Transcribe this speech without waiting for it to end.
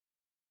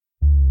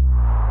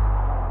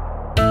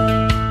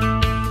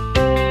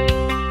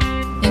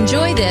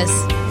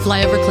this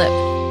Flyover clip.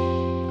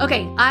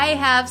 Okay, I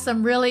have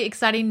some really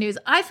exciting news.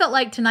 I felt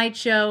like tonight's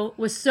show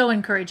was so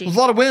encouraging. There's a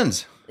lot of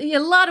wins. A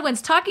lot of wins.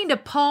 Talking to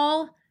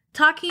Paul,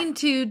 talking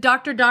to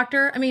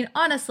Doctor. I mean,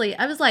 honestly,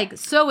 I was like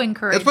so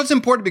encouraged. That's what's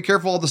important to be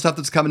careful of all the stuff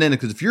that's coming in,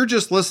 because if you're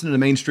just listening to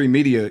mainstream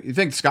media, you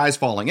think the sky's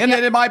falling. And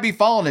it might be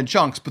falling in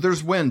chunks, but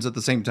there's wins at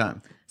the same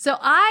time. So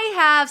I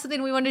have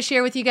something we wanted to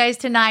share with you guys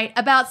tonight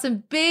about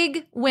some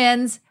big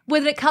wins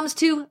when it comes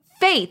to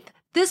faith.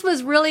 This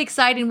was really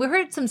exciting. We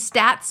heard some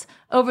stats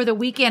over the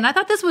weekend. I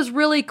thought this was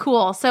really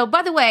cool. So,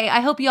 by the way,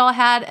 I hope you all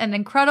had an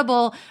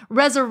incredible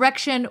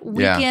resurrection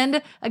weekend. Yeah.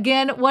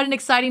 Again, what an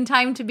exciting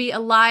time to be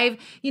alive.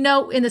 You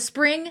know, in the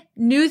spring,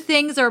 new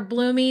things are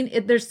blooming.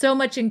 There's so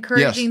much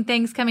encouraging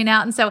things coming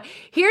out. And so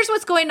here's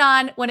what's going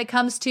on when it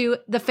comes to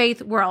the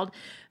faith world.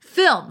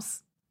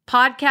 Films,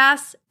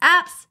 podcasts,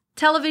 apps,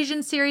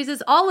 television series,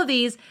 all of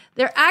these,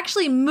 they're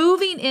actually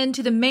moving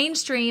into the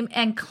mainstream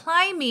and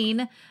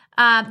climbing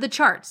the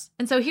charts.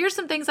 And so here's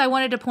some things I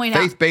wanted to point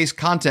out. Faith-based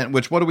content,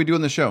 which what do we do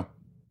in the show?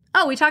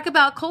 Oh, we talk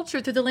about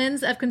culture through the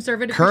lens of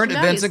conservative Current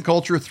Christian events values. and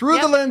culture through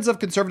the lens of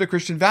conservative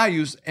Christian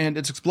values, and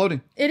it's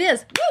exploding. It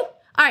is. Woo!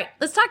 All right,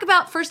 let's talk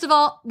about, first of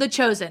all, The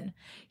Chosen.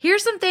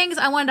 Here's some things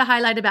I wanted to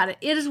highlight about it.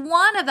 It is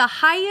one of the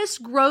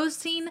highest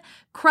grossing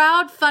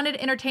crowd-funded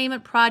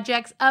entertainment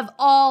projects of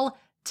all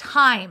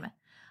time.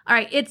 All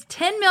right, it's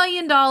 $10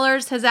 million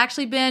has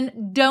actually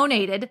been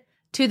donated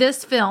to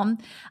this film.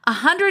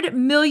 100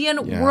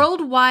 million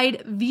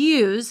worldwide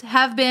views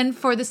have been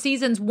for the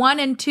seasons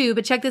 1 and 2.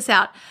 But check this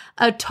out.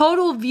 A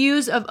total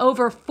views of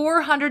over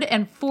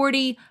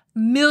 440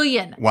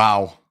 million.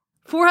 Wow.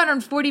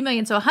 440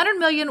 million. So 100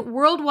 million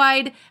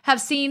worldwide have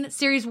seen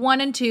series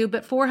 1 and 2,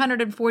 but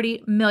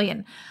 440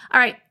 million. All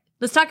right.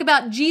 Let's talk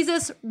about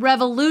Jesus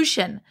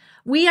Revolution.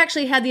 We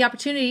actually had the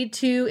opportunity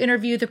to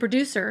interview the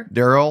producer,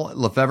 Daryl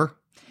Lefevre.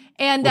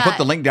 And we'll put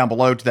the link down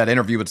below to that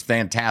interview. It's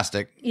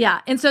fantastic.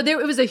 Yeah. And so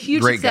it was a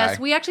huge success.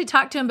 Guy. We actually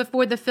talked to him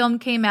before the film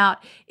came out.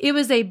 It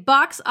was a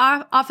box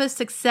office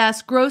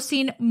success,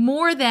 grossing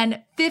more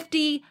than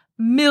 $50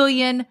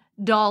 million.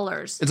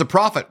 It's a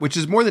profit, which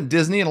is more than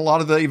Disney and a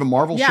lot of the even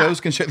Marvel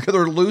shows can show, because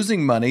they're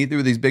losing money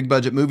through these big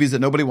budget movies that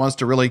nobody wants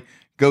to really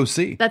go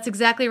see. That's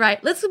exactly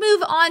right. Let's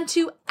move on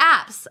to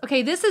apps.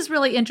 Okay, this is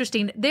really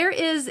interesting. There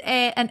is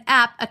an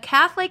app, a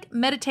Catholic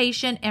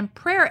meditation and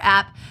prayer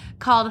app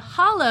called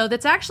Hollow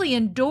that's actually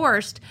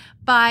endorsed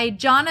by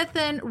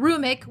Jonathan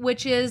Rumick,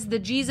 which is the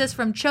Jesus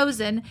from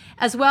Chosen,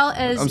 as well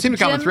as I'm seeing a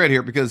common thread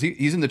here because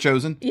he's in The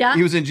Chosen. Yeah.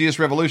 He was in Jesus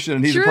Revolution,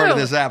 and he's a part of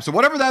this app. So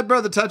whatever that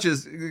brother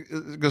touches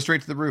goes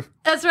straight to the roof.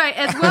 That's right.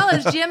 As well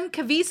as Jim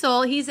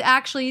Caviezel. He's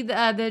actually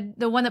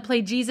the one that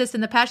played Jesus in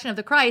The Passion of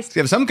the Christ. So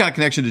you have some kind of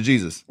connection to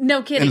Jesus.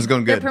 No kidding. And it's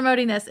going good. They're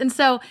promoting this. And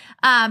so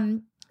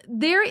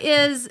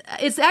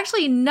it's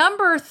actually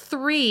number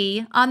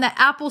 3 on the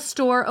Apple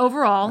Store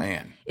overall.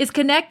 Man. It's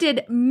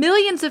connected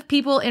millions of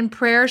people in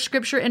prayer,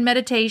 scripture, and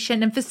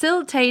meditation, and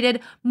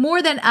facilitated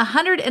more than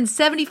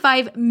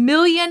 175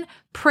 million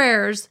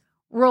prayers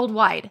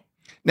worldwide.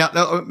 Now,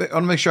 I want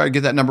to make sure I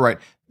get that number right.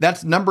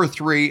 That's number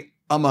 3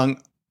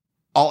 among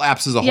all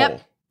apps as a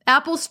whole.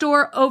 Apple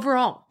Store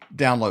overall.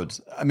 Downloads.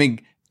 I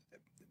mean,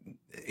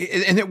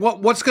 and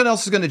what's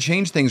else is going to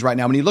change things right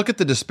now? When you look at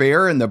the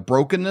despair and the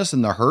brokenness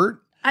and the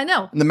hurt, I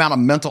know, and the amount of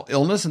mental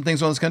illness and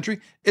things on this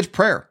country, it's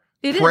prayer.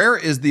 Prayer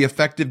is the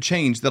effective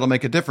change that'll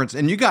make a difference.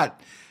 And you got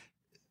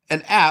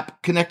an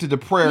app connected to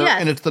prayer,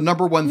 and it's the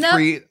number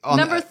 3 on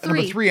number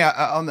 3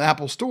 on the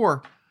Apple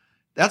Store.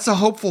 That's a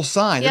hopeful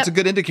sign. That's a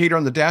good indicator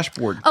on the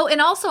dashboard. Oh, and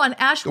also on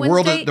Ash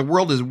Wednesday, the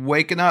world is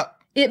waking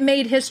up. It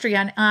made history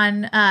on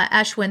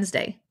Ash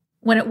Wednesday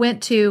when it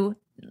went to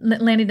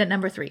landing at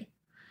number 3.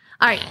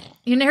 All right,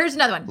 here's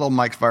another one. Little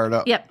Mike's fired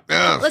up. Yep.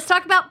 Ugh. Let's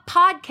talk about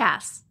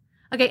podcasts.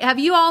 Okay, have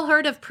you all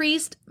heard of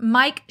priest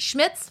Mike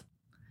Schmitz?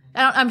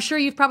 I'm sure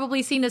you've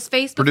probably seen his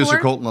face before. Producer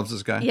Colton loves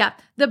this guy. Yeah.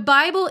 The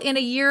Bible in a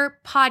Year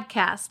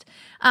podcast.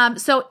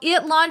 So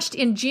it launched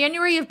in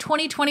January of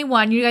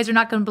 2021. You guys are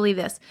not going to believe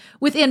this.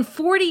 Within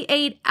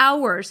 48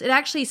 hours, it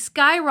actually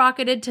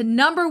skyrocketed to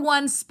number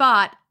 1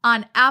 spot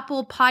on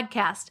Apple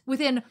Podcast.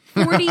 Within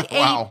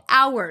 48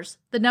 hours,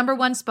 the number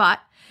 1 spot.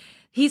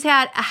 He's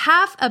had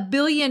 500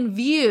 million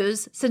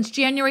views since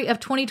January of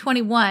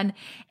 2021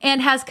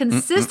 and has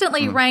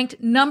consistently ranked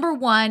number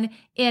 1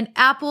 in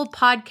Apple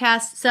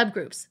Podcast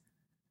subgroups.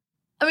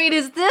 I mean,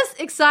 is this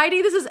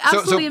exciting? This is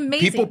absolutely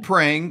amazing. People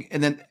praying,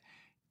 and then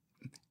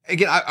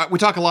again, we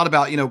talk a lot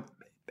about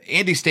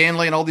Andy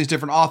Stanley and all these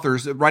different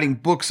authors writing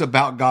books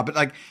about God, but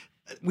like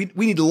we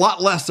need a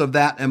lot less of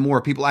that and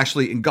more people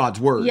actually in God's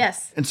Word.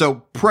 Yes, and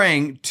so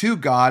praying to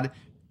God,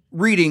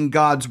 reading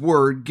God's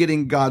Word,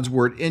 getting God's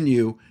Word in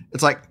you.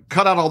 It's like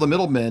cut out all the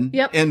middlemen,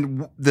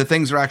 and the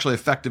things are actually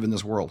effective in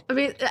this world. I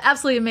mean,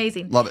 absolutely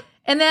amazing. Love it.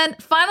 And then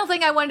final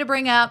thing I wanted to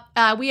bring up,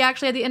 we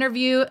actually had the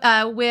interview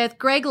with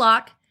Greg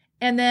Locke,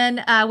 and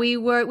then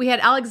we had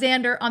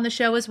Alexander on the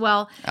show as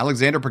well.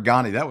 Alexander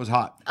Pagani, that was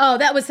hot. Oh,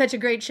 that was such a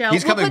great show.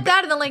 We'll put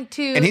that in the link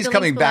too. And he's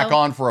coming back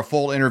on for a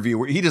full interview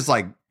where he just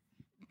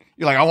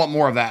You're like, I want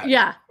more of that.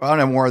 Yeah. I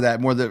want more of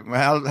that.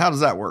 How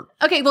does that work?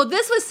 Okay, well,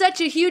 this was such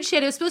a huge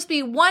hit. It was supposed to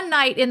be one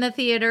night in the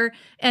theater,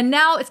 and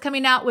now it's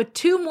coming out with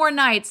 2 more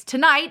nights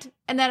tonight,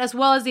 and then as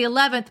well as the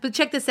 11th. But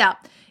check this out.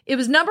 It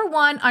was number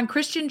 1 on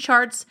Christian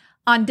charts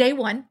on day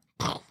 1.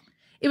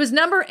 It was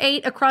number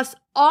 8 across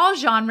all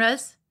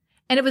genres,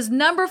 and it was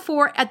number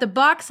 4 at the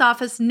box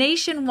office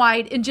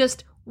nationwide in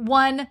just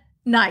one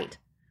night.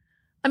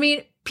 I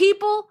mean,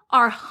 people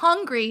are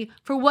hungry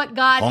for what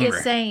God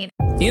is saying.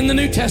 In the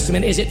New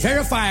Testament, is it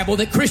verifiable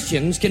that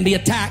Christians can be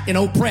attacked and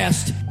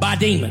oppressed by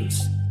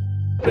demons?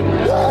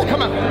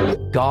 Come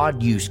on.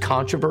 God used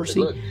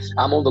controversy. Look,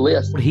 I'm on the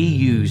list. He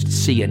used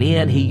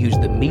CNN. He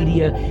used the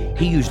media.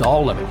 He used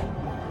all of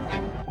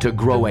it to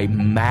grow a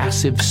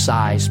massive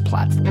size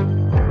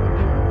platform.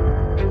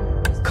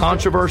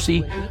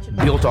 Controversy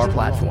built our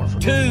platform.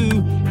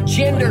 2,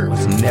 gender. It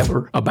was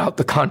never about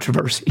the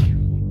controversy.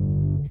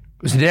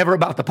 It was never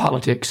about the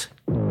politics.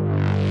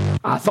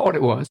 I thought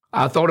it was.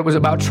 I thought it was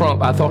about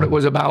Trump. I thought it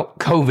was about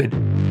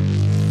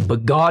COVID.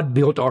 But God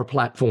built our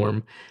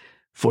platform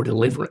for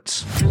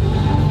deliverance.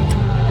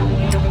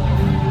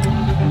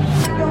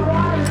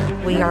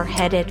 We are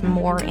headed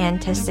more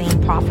into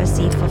seeing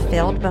prophecy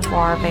fulfilled before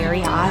our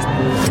very eyes.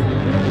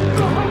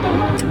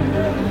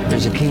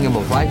 There's a kingdom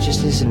of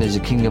righteousness and there's a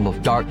kingdom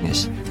of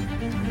darkness.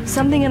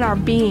 Something in our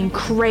being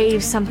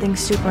craves something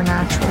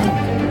supernatural.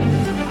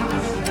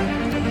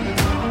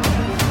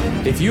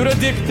 If you're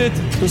addicted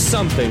to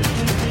something,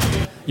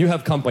 you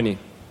have company.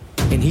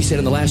 And he said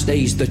in the last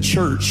days, the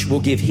church will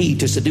give heed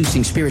to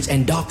seducing spirits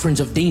and doctrines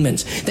of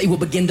demons. They will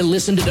begin to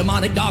listen to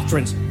demonic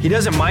doctrines. He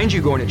doesn't mind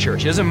you going to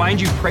church. He doesn't mind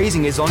you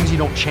praising as long as you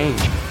don't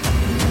change.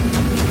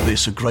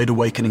 There's a great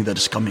awakening that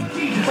is coming.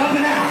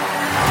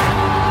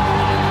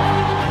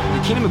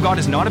 The kingdom of God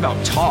is not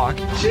about talk.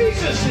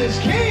 Jesus is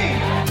king!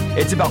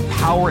 It's about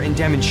power and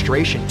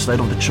demonstration. The state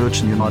of the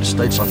church in the United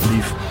States, I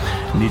believe,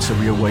 needs a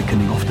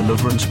reawakening of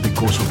deliverance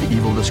because of the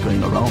evil that's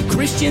going around.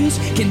 Christians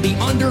can be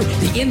under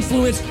the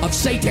influence of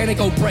satanic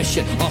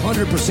oppression.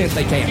 100%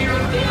 they can.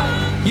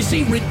 You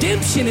see,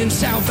 redemption and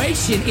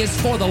salvation is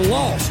for the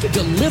lost.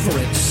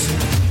 Deliverance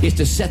is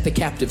to set the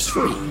captives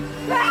free.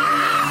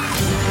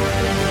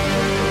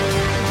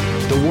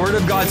 The Word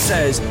of God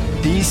says,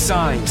 these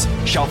signs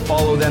shall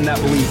follow them that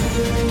believe.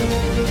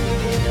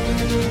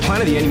 The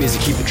plan of the enemy is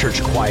to keep the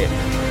church quiet.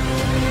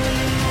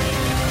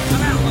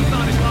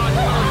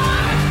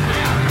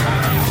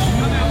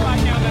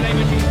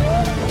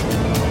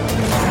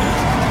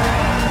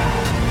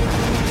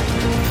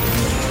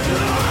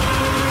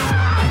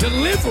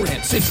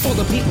 Deliverance is for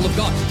the people of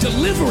God.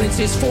 Deliverance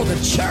is for the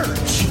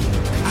church.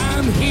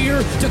 I'm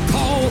here to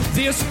call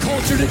this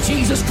culture to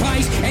Jesus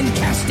Christ and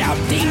cast out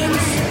demons.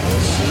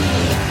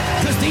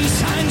 Because these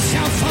signs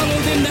shall follow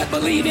them that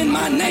believe in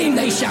my name.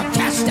 They shall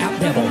cast out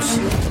devils.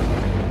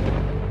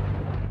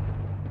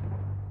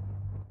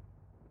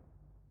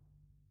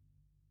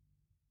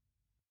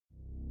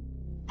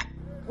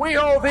 We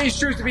hold these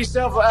truths to be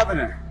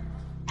self-evident.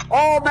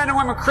 All men and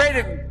women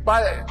created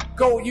by the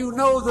go. You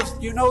know the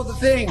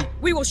thing.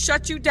 We will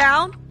shut you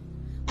down.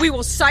 We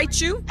will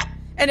cite you,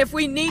 and if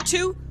we need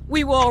to,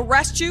 we will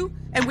arrest you,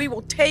 and we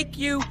will take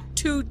you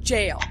to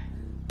jail.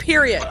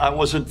 Period. I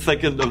wasn't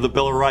thinking of the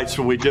Bill of Rights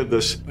when we did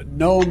this. But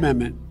no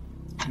amendment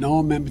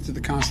to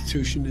the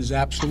Constitution is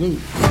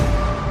absolute.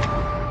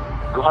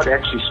 God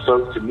actually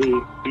spoke to me.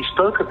 He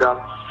spoke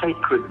about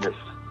sacredness.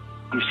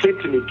 He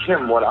said to me,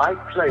 Kim, what I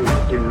place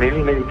in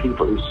many, many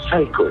people is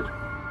sacred.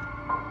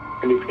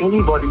 And if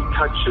anybody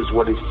touches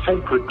what is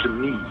sacred to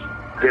me,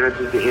 then it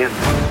is the end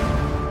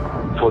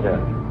for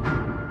them.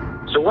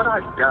 So what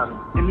I've done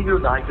in the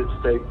United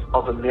States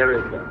of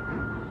America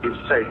is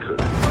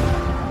sacred.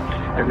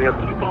 And there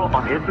are people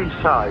on every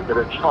side that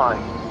are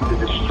trying to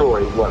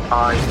destroy what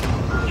I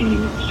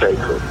deem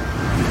sacred.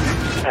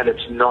 And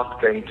it's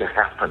not going to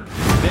happen.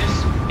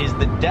 This is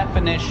the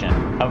definition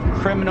of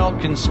criminal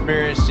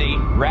conspiracy,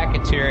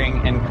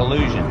 racketeering, and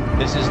collusion.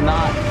 This is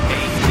not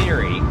a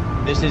theory.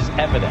 This is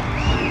evidence.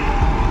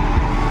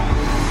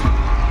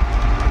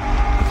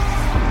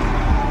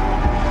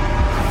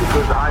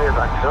 Because I have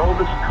upheld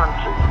this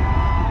country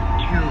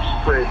to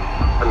spread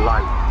a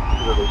light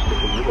to the rest of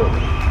the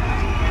world.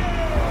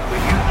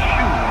 When you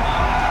choose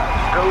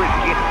to go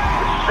against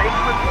the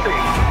sacred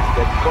thing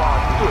that God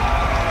put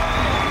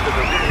to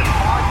the very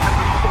heart and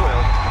the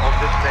soil of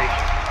this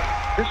nation,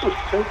 this was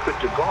sacred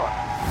to God.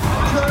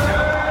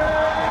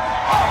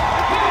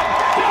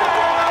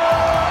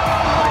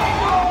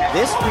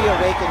 This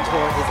reawakened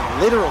tour is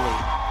literally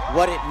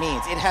what it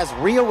means. It has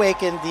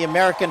reawakened the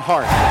American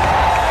heart.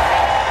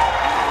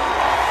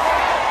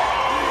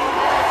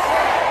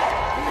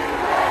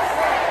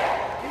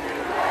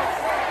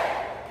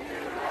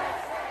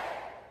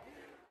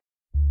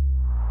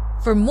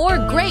 For more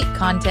great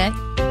content,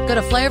 go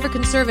to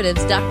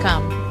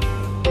flyoverconservatives.com.